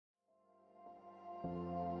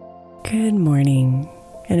Good morning,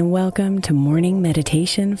 and welcome to Morning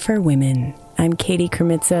Meditation for Women. I'm Katie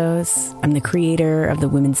Kremitzos. I'm the creator of the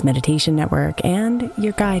Women's Meditation Network and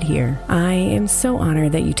your guide here. I am so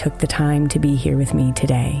honored that you took the time to be here with me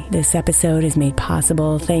today. This episode is made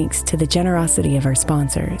possible thanks to the generosity of our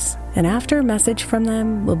sponsors. And after a message from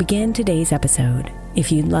them, we'll begin today's episode.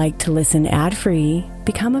 If you'd like to listen ad-free,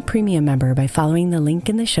 become a premium member by following the link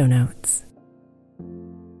in the show notes.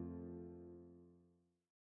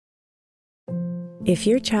 If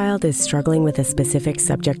your child is struggling with a specific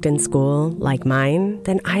subject in school, like mine,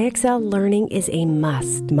 then IXL Learning is a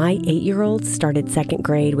must. My 8-year-old started second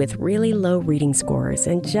grade with really low reading scores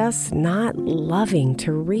and just not loving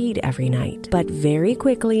to read every night. But very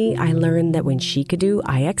quickly, I learned that when she could do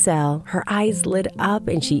IXL, her eyes lit up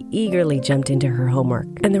and she eagerly jumped into her homework.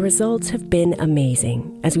 And the results have been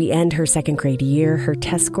amazing. As we end her second grade year, her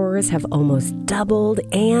test scores have almost doubled,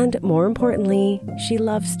 and more importantly, she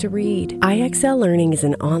loves to read. IXL Learning is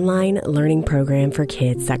an online learning program for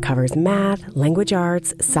kids that covers math, language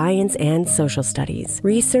arts, science, and social studies.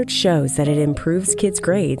 Research shows that it improves kids'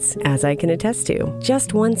 grades, as I can attest to.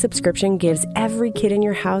 Just one subscription gives every kid in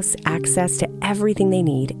your house access to everything they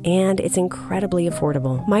need, and it's incredibly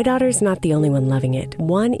affordable. My daughter's not the only one loving it.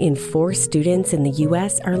 1 in 4 students in the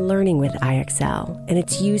U.S. are learning with IXL, and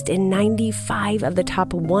it's used in 95 of the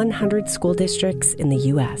top 100 school districts in the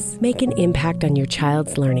U.S. Make an impact on your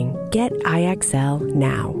child's learning. Get IXL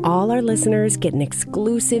now. All our listeners get an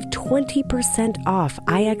exclusive 20% off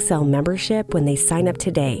IXL membership when they sign up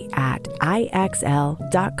today at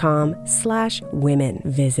IXL.com/women.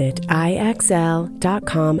 Visit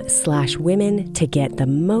IXL.com/women to get the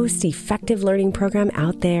most effective learning program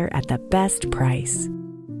out there at the best price.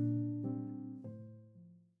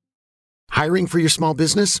 Hiring for your small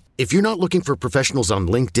business? If you're not looking for professionals on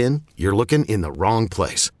LinkedIn, you're looking in the wrong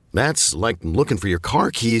place. That's like looking for your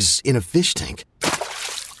car keys in a fish tank.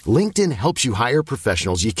 LinkedIn helps you hire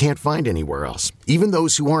professionals you can't find anywhere else, even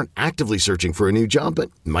those who aren't actively searching for a new job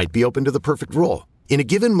but might be open to the perfect role. In a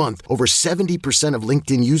given month, over 70% of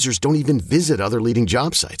LinkedIn users don't even visit other leading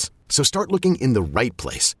job sites. So start looking in the right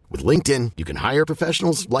place. With LinkedIn, you can hire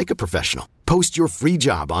professionals like a professional. Post your free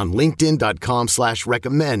job on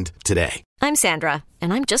linkedin.com/recommend today. I'm Sandra,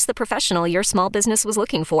 and I'm just the professional your small business was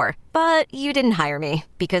looking for. But you didn't hire me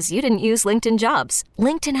because you didn't use LinkedIn Jobs.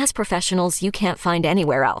 LinkedIn has professionals you can't find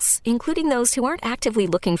anywhere else, including those who aren't actively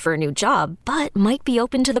looking for a new job, but might be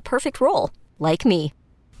open to the perfect role, like me.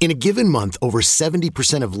 In a given month, over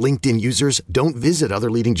 70% of LinkedIn users don't visit other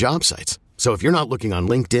leading job sites. So if you're not looking on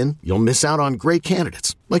LinkedIn, you'll miss out on great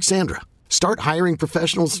candidates like Sandra. Start hiring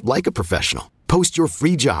professionals like a professional. Post your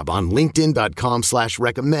free job on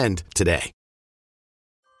linkedin.com/recommend today.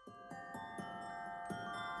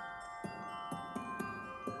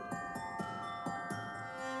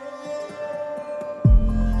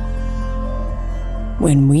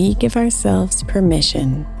 When we give ourselves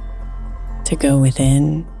permission to go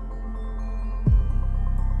within,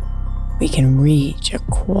 we can reach a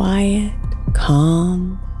quiet,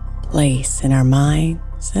 calm place in our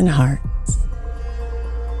minds and hearts.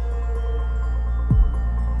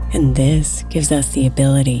 And this gives us the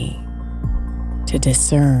ability to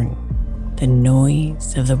discern the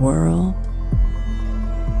noise of the world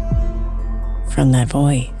from that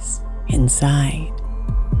voice inside.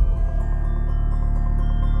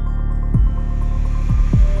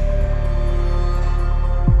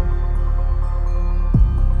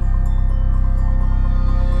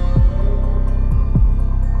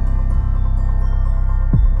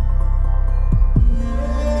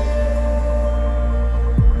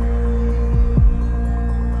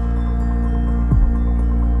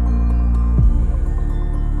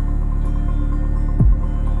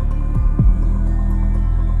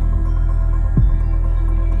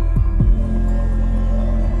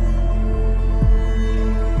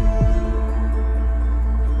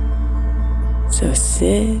 So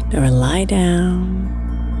sit or lie down,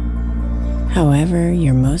 however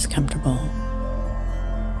you're most comfortable.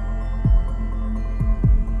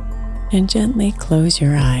 And gently close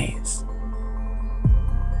your eyes.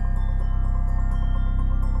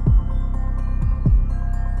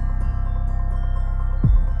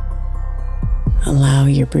 Allow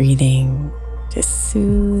your breathing to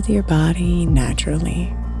soothe your body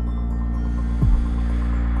naturally,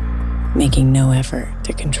 making no effort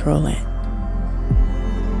to control it.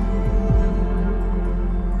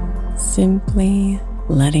 Simply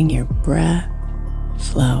letting your breath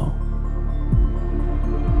flow.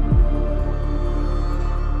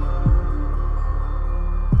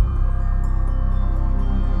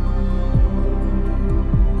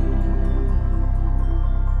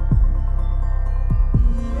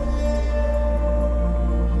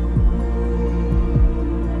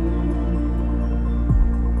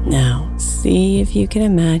 See if you can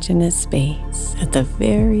imagine a space at the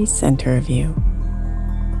very center of you.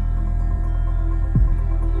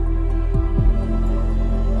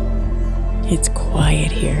 It's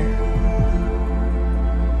quiet here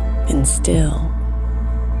and still.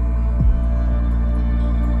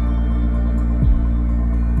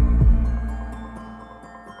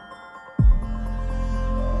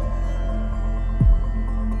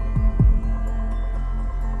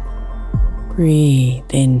 Breathe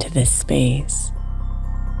into this space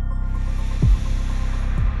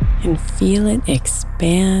and feel it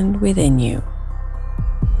expand within you,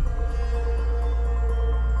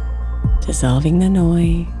 dissolving the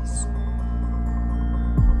noise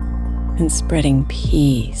and spreading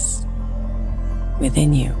peace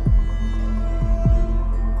within you.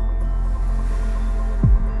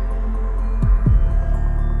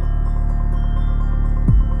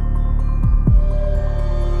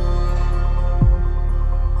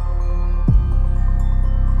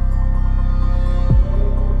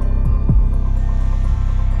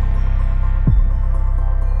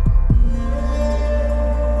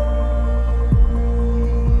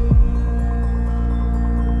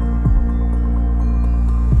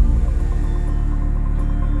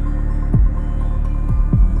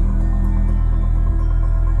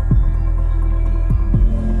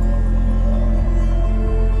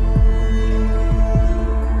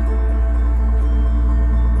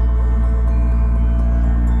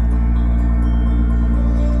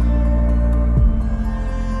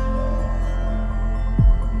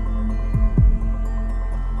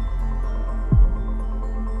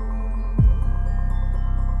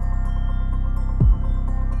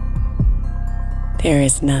 There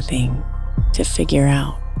is nothing to figure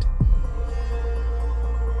out.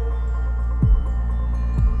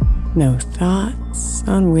 No thoughts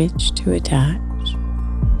on which to attach.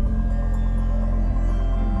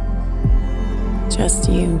 Just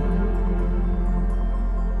you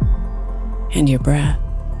and your breath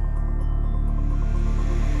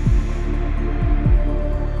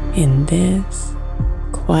in this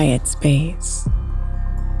quiet space.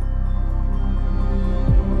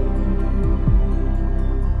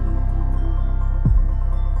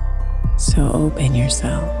 So open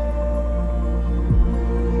yourself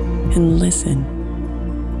and listen.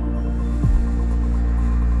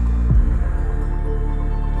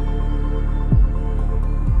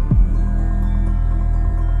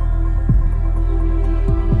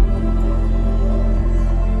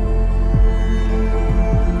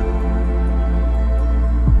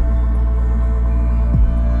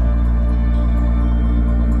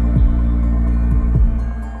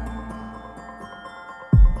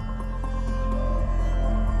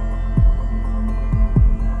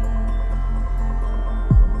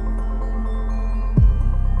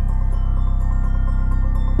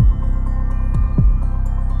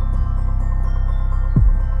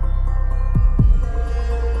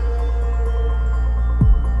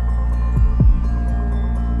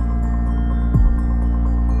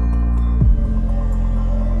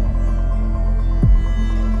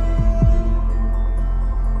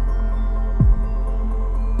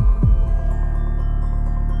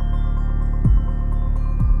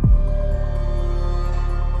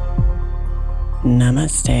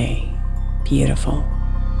 Namaste, beautiful.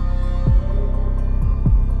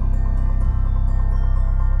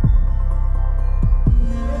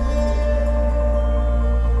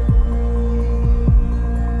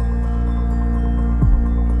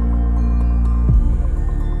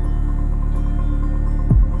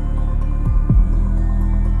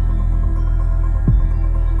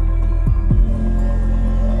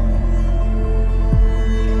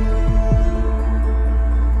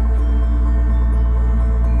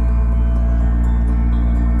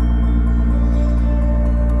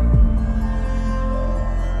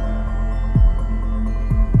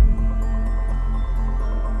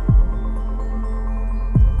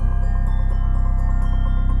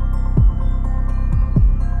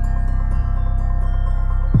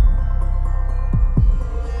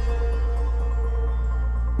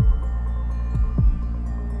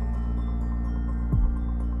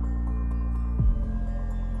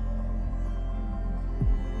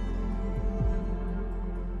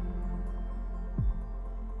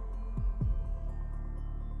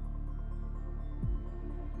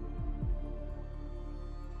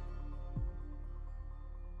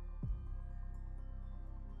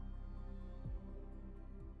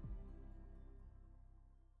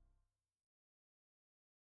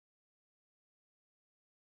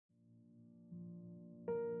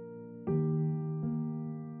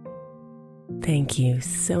 Thank you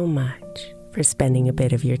so much for spending a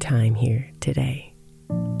bit of your time here today.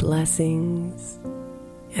 Blessings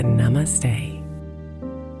and namaste.